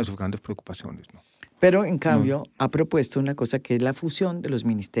sido una de sus grandes preocupaciones, ¿no? Pero en cambio ha propuesto una cosa que es la fusión de los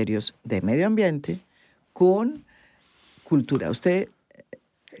ministerios de medio ambiente con cultura. ¿Usted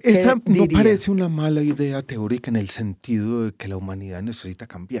esa no diría? Parece una mala idea teórica en el sentido de que la humanidad necesita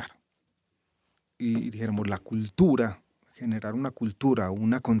cambiar. Y dijéramos, la cultura, generar una cultura,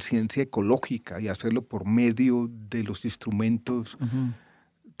 una conciencia ecológica y hacerlo por medio de los instrumentos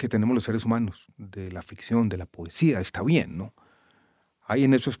que tenemos los seres humanos, de la ficción, de la poesía, está bien, ¿no? Ahí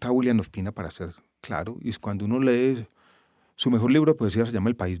en eso está William Ospina para ser claro, y es cuando uno lee su mejor libro de poesía, se llama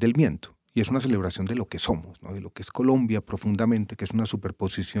El País del Viento, y es una celebración de lo que somos, ¿no? De lo que es Colombia profundamente, que es una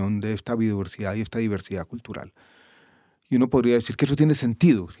superposición de esta biodiversidad y esta diversidad cultural. Y uno podría decir que eso tiene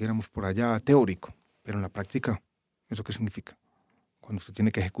sentido, si éramos por allá teórico, pero en la práctica, ¿eso qué significa? Cuando usted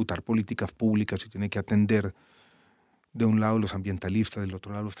tiene que ejecutar políticas públicas y tiene que atender de un lado los ambientalistas, del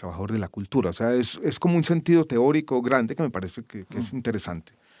otro lado los trabajadores de la cultura. O sea, es como un sentido teórico grande que me parece que es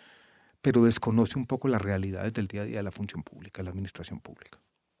interesante, pero desconoce un poco las realidades del día a día de la función pública, de la administración pública.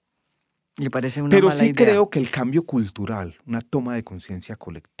 ¿Le parece una pero mala sí idea? Creo que el cambio cultural, una toma de conciencia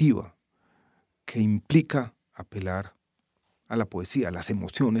colectiva que implica apelar a la poesía, a las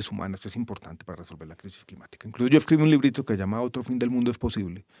emociones humanas, es importante para resolver la crisis climática. Incluso yo escribí un librito que se llama Otro fin del mundo es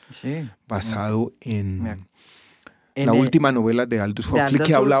posible, sí, basado en la última novela de Aldous Huxley,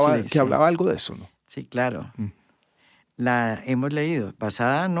 que hablaba algo de eso, ¿no? Sí, claro. La hemos leído.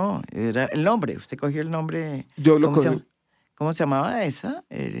 Basada, no, era el nombre. Usted cogió el nombre. Yo lo cogí. ¿Cómo se llamaba esa?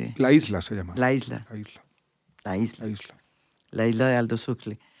 La Isla se llama. La Isla. La Isla de Aldous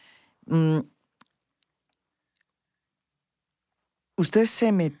Huxley. Usted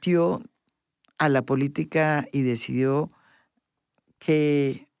se metió a la política y decidió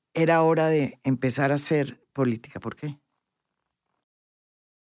que era hora de empezar a hacer política. ¿Por qué?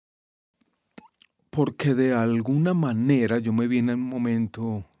 Porque de alguna manera yo me vi en un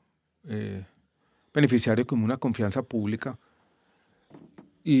momento beneficiario con una confianza pública,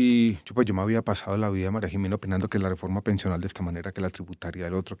 y yo me había pasado la vida, María Jimena, opinando que la reforma pensional de esta manera, que la tributaria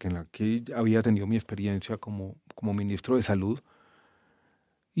del otro, que en la que había tenido mi experiencia como ministro de Salud,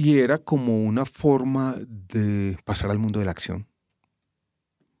 Y era como una forma de pasar al mundo de la acción,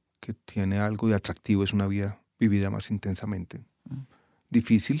 que tiene algo de atractivo, es una vida vivida más intensamente.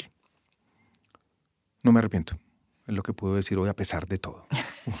 Difícil, no me arrepiento, es lo que puedo decir hoy a pesar de todo.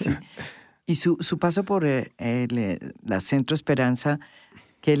 Sí. Y su paso por la Centro Esperanza,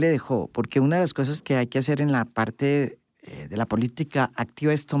 ¿qué le dejó? Porque una de las cosas que hay que hacer en la parte de la política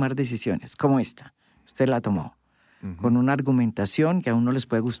activa es tomar decisiones, como esta. Usted la tomó, con una argumentación que a uno les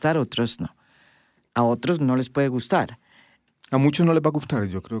puede gustar, a otros no. A otros no les puede gustar. A muchos no les va a gustar,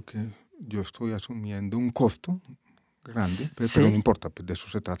 yo creo que yo estoy asumiendo un costo grande, pero no importa, pues de eso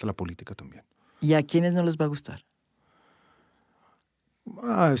se trata la política también. ¿Y a quiénes no les va a gustar?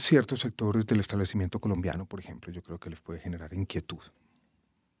 A ciertos sectores del establecimiento colombiano, por ejemplo, yo creo que les puede generar inquietud.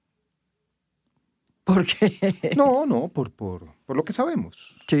 ¿Por qué? No, por lo que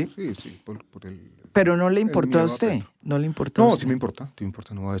sabemos. Sí. Sí, por el... Pero no le importó a usted, no le importó a usted. Sí me importa,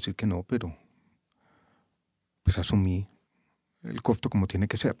 no voy a decir que no, pero pues asumí el costo como tiene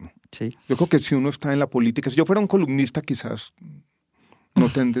que ser, ¿no? Sí. Yo creo que si uno está en la política, si yo fuera un columnista quizás no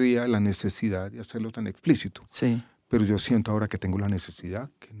tendría la necesidad de hacerlo tan explícito. Sí. Pero yo siento ahora que tengo la necesidad,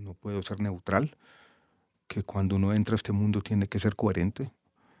 que no puedo ser neutral, que cuando uno entra a este mundo tiene que ser coherente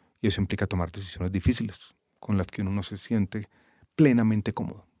y eso implica tomar decisiones difíciles con las que uno no se siente plenamente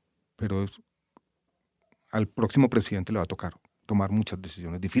cómodo. Pero al próximo presidente le va a tocar tomar muchas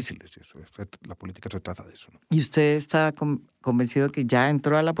decisiones difíciles. La política se trata de eso, ¿no? ¿Y usted está convencido que ya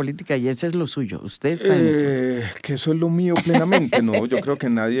entró a la política y ese es lo suyo? ¿Usted está en eso? Que eso es lo mío plenamente, ¿no? Yo creo que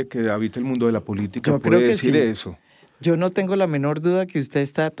nadie que habite el mundo de la política puede decir eso. Yo no tengo la menor duda que usted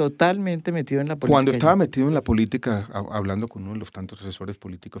está totalmente metido en la política. Cuando estaba metido en la política, hablando con uno de los tantos asesores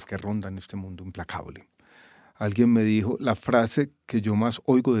políticos que rondan este mundo implacable, alguien me dijo, la frase que yo más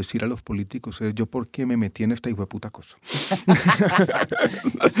oigo decir a los políticos es, ¿yo por qué me metí en esta hijueputa cosa?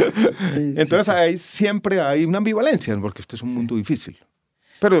 Entonces ahí siempre hay una ambivalencia, porque este es un mundo difícil.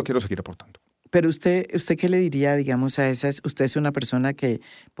 Pero yo quiero seguir aportando. Pero usted ¿qué le diría, digamos, a esas? Usted es una persona que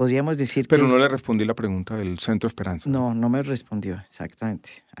podríamos decir Pero no le respondí la pregunta del Centro Esperanza. No me respondió,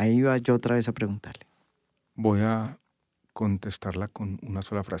 exactamente. Ahí iba yo otra vez a preguntarle. Voy a contestarla con una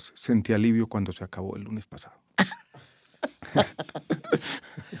sola frase. Sentí alivio cuando se acabó el lunes pasado.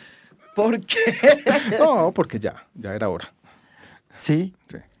 ¿Por qué? No, porque ya era hora. ¿Sí?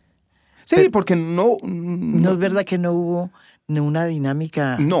 Sí, pero, porque no es verdad que no hubo una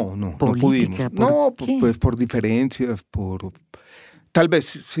dinámica política. No pudimos. Pues por diferencias, tal vez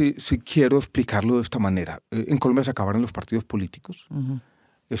si quiero explicarlo de esta manera. En Colombia se acabaron los partidos políticos.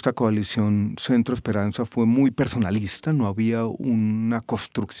 Esta coalición Centro Esperanza fue muy personalista, no había una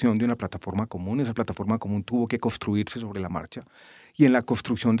construcción de una plataforma común. Esa plataforma común tuvo que construirse sobre la marcha. Y en la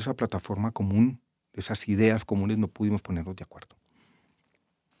construcción de esa plataforma común, de esas ideas comunes, no pudimos ponernos de acuerdo.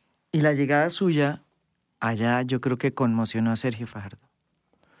 Y la llegada suya allá yo creo que conmocionó a Sergio Fajardo.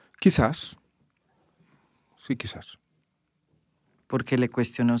 Quizás. Sí, quizás. Porque le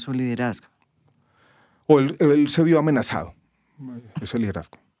cuestionó su liderazgo. O él se vio amenazado, ese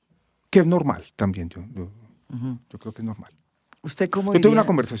liderazgo. Que es normal también, yo creo que es normal. ¿Usted cómo diría? Yo tuve una diría?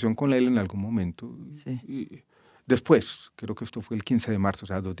 Conversación con él en algún momento. Sí. Y después, creo que esto fue el 15 de marzo, o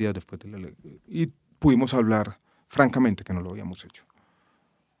sea, 2 días después de la ley. Y pudimos hablar francamente, que no lo habíamos hecho.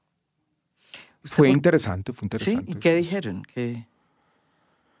 Fue interesante. ¿Sí? ¿Y qué dijeron?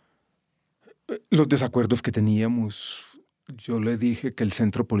 Los desacuerdos que teníamos. Yo le dije que el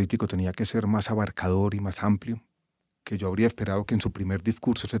centro político tenía que ser más abarcador y más amplio, que yo habría esperado que en su primer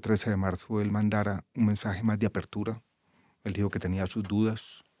discurso ese 13 de marzo él mandara un mensaje más de apertura. Él dijo que tenía sus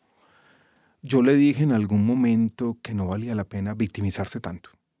dudas. Yo le dije en algún momento que no valía la pena victimizarse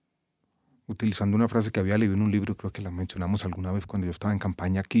tanto. Utilizando una frase que había leído en un libro, creo que la mencionamos alguna vez cuando yo estaba en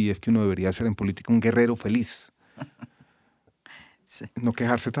campaña aquí, es que uno debería ser en política un guerrero feliz. Sí. No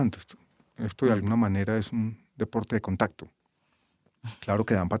quejarse tanto. Esto de alguna manera es un deporte de contacto. Claro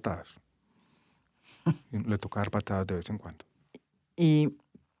que dan patadas. Y le toca dar patadas de vez en cuando. Y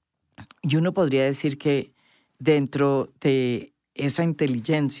uno podría decir que dentro de esa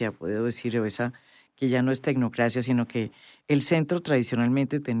inteligencia, puedo decir, o esa que ya no es tecnocracia, sino que el centro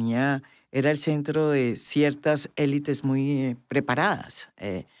tradicionalmente era el centro de ciertas élites muy preparadas.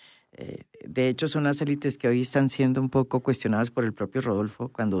 De hecho, son las élites que hoy están siendo un poco cuestionadas por el propio Rodolfo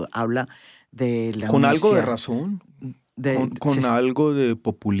cuando habla de la con universidad. Algo de razón, con algo de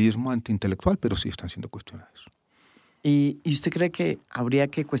populismo antiintelectual, pero sí están siendo cuestionadas. ¿Y usted cree que habría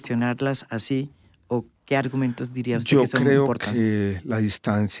que cuestionarlas así? ¿O qué argumentos diría usted que son importantes? Yo creo que la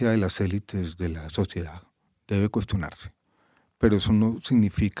distancia de las élites de la sociedad debe cuestionarse, pero eso no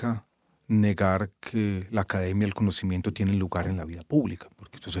significa negar que la academia y el conocimiento tienen lugar en la vida pública,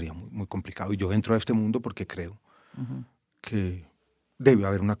 porque esto sería muy, muy complicado. Y yo entro a este mundo porque creo que debe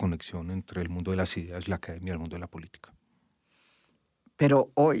haber una conexión entre el mundo de las ideas, la academia y el mundo de la política.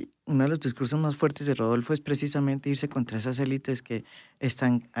 Pero hoy uno de los discursos más fuertes de Rodolfo es precisamente irse contra esas élites que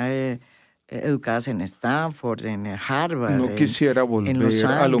están educadas en Stanford, en Harvard, No quisiera en los volver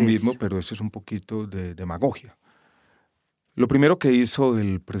a lo Andes. mismo, pero eso es un poquito de demagogia. Lo primero que hizo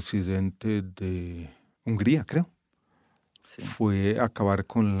el presidente de Hungría, creo, Sí. fue acabar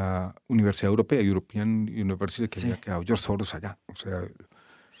con la Universidad Europea, European University, que Sí. había quedado George Soros allá. O sea,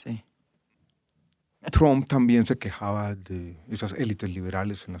 Sí. Trump también se quejaba de esas élites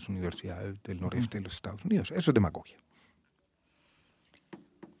liberales en las universidades del noreste de los Estados Unidos. Eso es demagogia.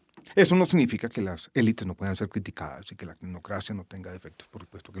 Eso no significa que las élites no puedan ser criticadas y que la democracia no tenga defectos, por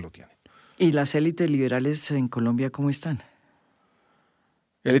supuesto que lo tienen. ¿Y las élites liberales en Colombia cómo están?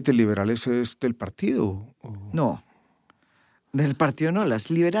 ¿Élites liberales es del partido? No, del partido no, las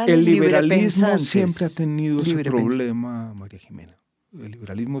liberales. El liberalismo librepensantes. siempre ha tenido ese Librepens- problema, María Jimena. El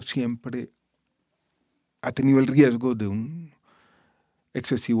liberalismo siempre ha tenido el riesgo de un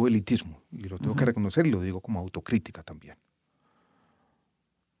excesivo elitismo. Y lo tengo que reconocer y lo digo como autocrítica también.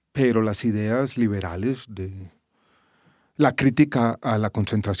 Pero las ideas liberales de la crítica a la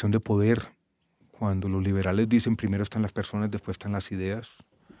concentración de poder, cuando los liberales dicen primero están las personas, después están las ideas,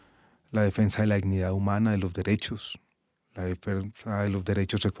 la defensa de la dignidad humana, de los derechos, la defensa de los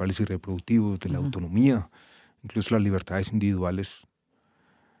derechos sexuales y reproductivos, de la autonomía, incluso las libertades individuales,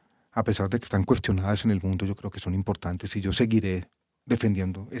 a pesar de que están cuestionadas en el mundo, yo creo que son importantes y yo seguiré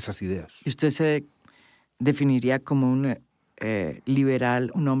defendiendo esas ideas. ¿Y usted se definiría como un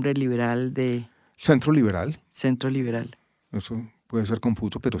liberal, un hombre liberal de Centro liberal, centro liberal? eso puede ser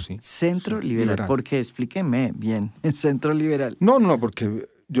confuso, pero sí. Centro Sí, liberal. ¿Por qué? Explíqueme bien. Centro liberal. No, porque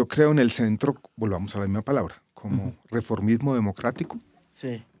yo creo en el centro, volvamos a la misma palabra, como reformismo democrático,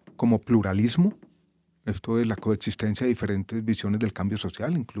 Sí. como pluralismo, esto es la coexistencia de diferentes visiones del cambio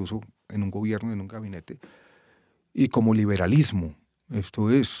social, incluso en un gobierno, en un gabinete, y como liberalismo, esto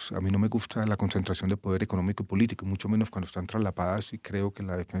es, a mí no me gusta la concentración de poder económico y político, mucho menos cuando están traslapadas, y creo que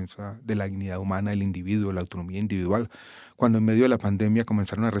la defensa de la dignidad humana del individuo, la autonomía individual, cuando en medio de la pandemia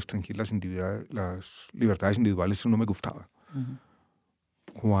comenzaron a restringir las libertades individuales, eso no me gustaba.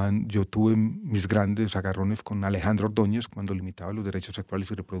 Cuando yo tuve mis grandes agarrones con Alejandro Ordóñez cuando limitaba los derechos sexuales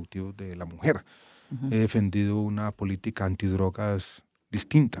y reproductivos de la mujer. He defendido una política antidrogas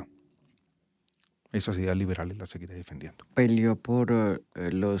distinta. Esas ideas liberales las seguiré defendiendo. Peleó por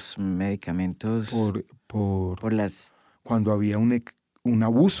los medicamentos, por las... Cuando había un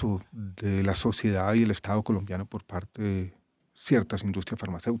abuso de la sociedad y el Estado colombiano por parte de ciertas industrias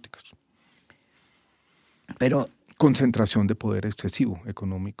farmacéuticas. Pero Concentración de poder excesivo,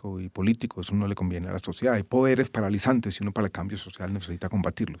 económico y político, eso no le conviene a la sociedad. Hay poderes paralizantes y uno para el cambio social necesita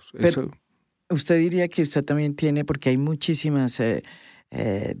combatirlos. Eso, usted diría que usted también tiene, porque hay muchísimas,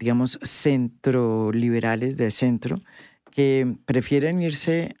 digamos, centroliberales de centro que prefieren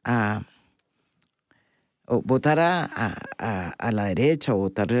irse a o votar a la derecha o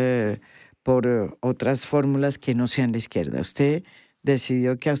votar por otras fórmulas que no sean la izquierda. Usted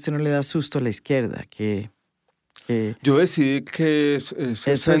decidió que a usted no le da susto la izquierda, que yo decidí que ese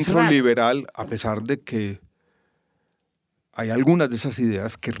Eso es centro raro. liberal, a pesar de que hay algunas de esas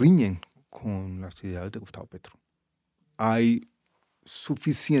ideas que riñen con las ideas de Gustavo Petro, hay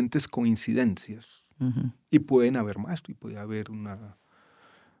suficientes coincidencias y pueden haber más, y puede haber una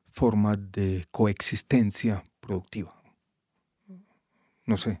forma de coexistencia productiva.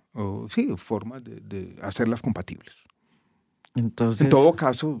 No sé, o sí, formas de hacerlas compatibles. entonces... En todo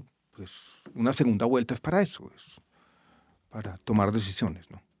caso, pues una segunda vuelta es para eso, es para tomar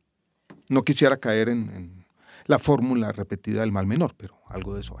decisiones, ¿no? No quisiera caer en la fórmula repetida del mal menor, pero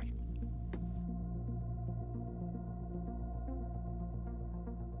algo de eso hay.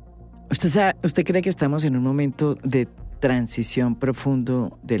 ¿Usted cree que estamos en un momento de transición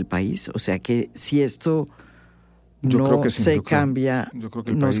profundo del país? O sea, que si esto Yo no creo que sí, se cambia, yo creo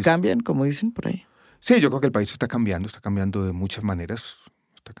que el ¿nos país- cambian, como dicen por ahí? Sí, yo creo que el país está cambiando de muchas maneras.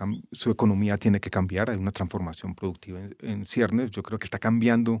 Su economía tiene que cambiar, hay una transformación productiva en ciernes. Yo creo que está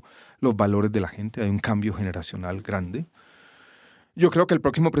cambiando los valores de la gente, hay un cambio generacional grande. Yo creo que el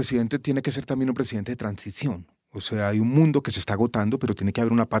próximo presidente tiene que ser también un presidente de transición. O sea, hay un mundo que se está agotando, pero tiene que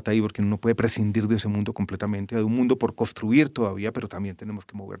haber una pata ahí porque uno no puede prescindir de ese mundo completamente. Hay un mundo por construir todavía, pero también tenemos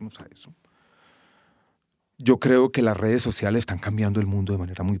que movernos a eso. Yo creo que las redes sociales están cambiando el mundo de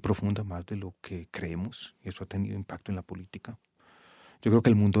manera muy profunda, más de lo que creemos, y eso ha tenido impacto en la política. Yo creo que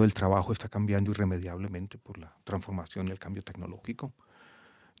el mundo del trabajo está cambiando irremediablemente por la transformación y el cambio tecnológico.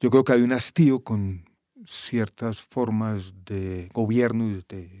 Yo creo que hay un hastío con ciertas formas de gobierno y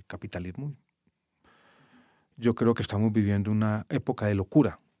de capitalismo. Yo creo que estamos viviendo una época de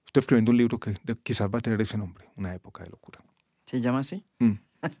locura. Estoy escribiendo un libro que quizás va a tener ese nombre, Una época de locura. ¿Se llama así?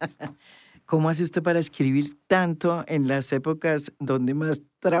 ¿Cómo hace usted para escribir tanto en las épocas donde más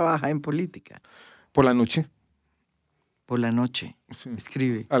trabaja en política? Por la noche. Por la noche, Sí.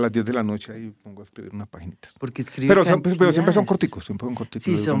 escribe. A las 10 de la noche ahí pongo a escribir unas paginitas. Porque escribe Pero siempre son cantidades. corticos,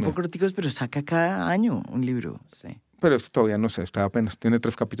 Sí, son poco corticos, pero saca cada año un libro. Sí. Pero esto todavía no sé, está apenas, tiene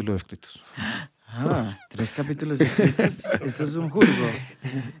 3 capítulos escritos. 3 capítulos escritos. Eso es un jurgo.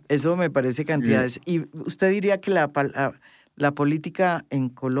 Eso me parece cantidades. ¿Y usted diría que la política en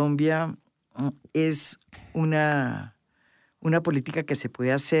Colombia es una política que se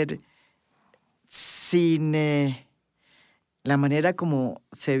puede hacer sin la manera como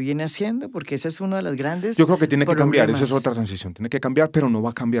se viene haciendo? Porque esa es una de las grandes Yo creo que tiene que cambiar, problemas. esa es otra transición. Tiene que cambiar, pero no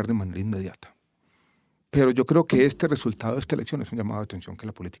va a cambiar de manera inmediata. Pero yo creo que este resultado de esta elección es un llamado de atención que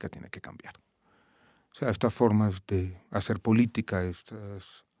la política tiene que cambiar. O sea, estas formas de hacer política,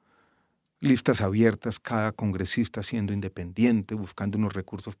 estas listas abiertas, cada congresista siendo independiente, buscando unos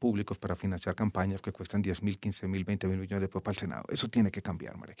recursos públicos para financiar campañas que cuestan 10.000, 15.000, 20.000 millones de pesos para el Senado. Eso tiene que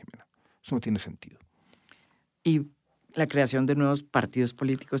cambiar, María Jimena. Eso no tiene sentido. Y la creación de nuevos partidos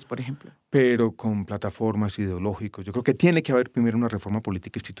políticos, por ejemplo. Pero con plataformas ideológicas. Yo creo que tiene que haber primero una reforma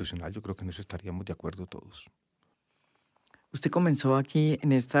política institucional. Yo creo que en eso estaríamos de acuerdo todos. Usted comenzó aquí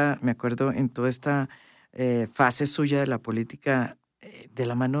en esta, me acuerdo, en toda esta fase suya de la política de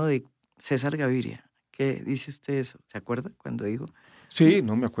la mano de César Gaviria. ¿Qué dice usted eso? ¿Se acuerda cuando dijo? Sí,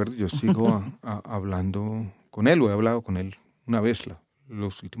 no me acuerdo. Yo sigo hablando con él, o he hablado con él una vez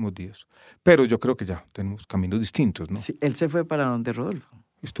los últimos días. Pero yo creo que ya tenemos caminos distintos, ¿no? Sí, él se fue para donde Rodolfo.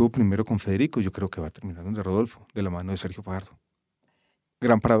 Estuvo primero con Federico, yo creo que va a terminar donde Rodolfo, de la mano de Sergio Fajardo.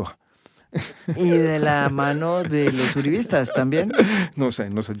 Gran paradoja. ¿Y de la mano de los uribistas también? No sé,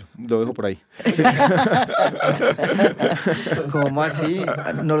 yo lo dejo por ahí. ¿Cómo así?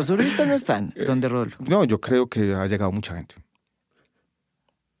 No, los uribistas no están donde Rodolfo. No, yo creo que ha llegado mucha gente.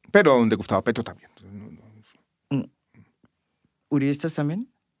 Pero donde Gustavo Petro también. ¿Uribistas también?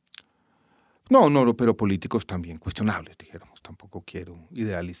 No, pero políticos también cuestionables, dijéramos. Tampoco quiero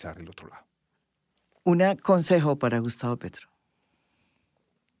idealizar el otro lado. Un consejo para Gustavo Petro.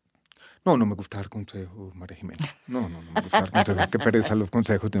 No me gusta dar consejos, María Jimena. No me gusta dar consejos. Qué pereza los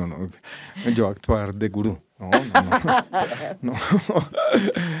consejos. Yo actuar de gurú. No.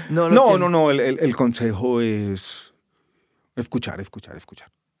 El consejo es escuchar.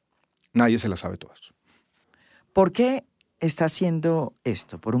 Nadie se la sabe todas. ¿Por qué está haciendo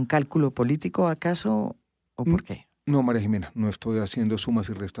esto? ¿Por un cálculo político acaso o por qué? No, María Jimena, no estoy haciendo sumas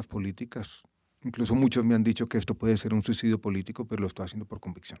y restas políticas. Incluso muchos me han dicho que esto puede ser un suicidio político, pero lo estoy haciendo por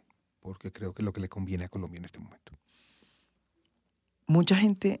convicción, porque creo que es lo que le conviene a Colombia en este momento. Mucha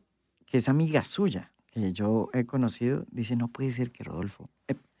gente que es amiga suya, que yo he conocido, dice, no puede ser que Rodolfo,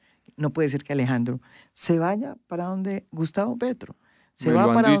 no puede ser que Alejandro se vaya para donde Gustavo Petro. Se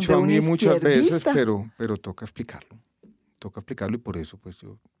va para donde un izquierdista. Me lo han dicho a mí muchas veces, pero toca explicarlo. Y por eso pues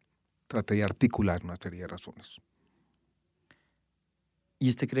yo traté de articular una serie de razones. ¿Y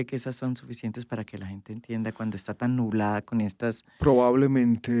usted cree que esas son suficientes para que la gente entienda cuando está tan nublada con estas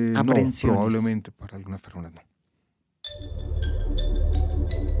Probablemente aprensiones? No, probablemente para algunas personas no.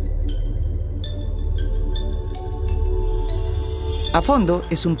 A Fondo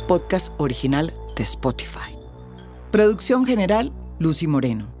es un podcast original de Spotify. Producción general, Lucy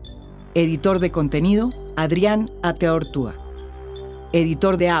Moreno. Editor de contenido, Adrián Ateortúa.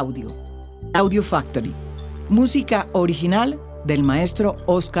 Editor de audio, Audio Factory. Música original del maestro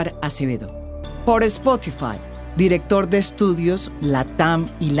Óscar Acevedo. Por Spotify, director de estudios Latam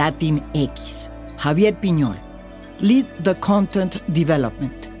y Latin X, Javier Piñol. Lead the Content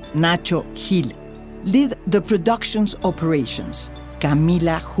Development, Nacho Gil. Lead the Productions Operations,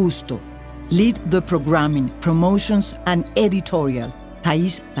 Camila Justo. Lead the Programming, Promotions and Editorial,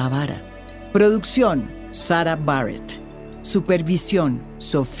 Thais Tavara. Producción, Sara Barrett. Supervisión,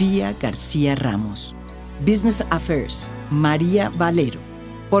 Sofía García Ramos. Business Affairs, María Valero.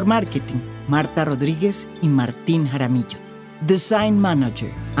 Por Marketing, Marta Rodríguez y Martín Jaramillo. Design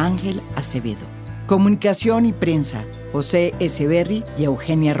Manager, Ángel Acevedo. Comunicación y prensa, José Echeverry y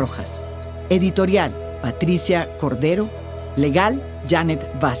Eugenia Rojas. Editorial, Patricia Cordero. Legal,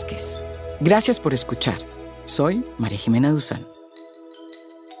 Janet Vázquez. Gracias por escuchar. Soy María Jimena Duzán.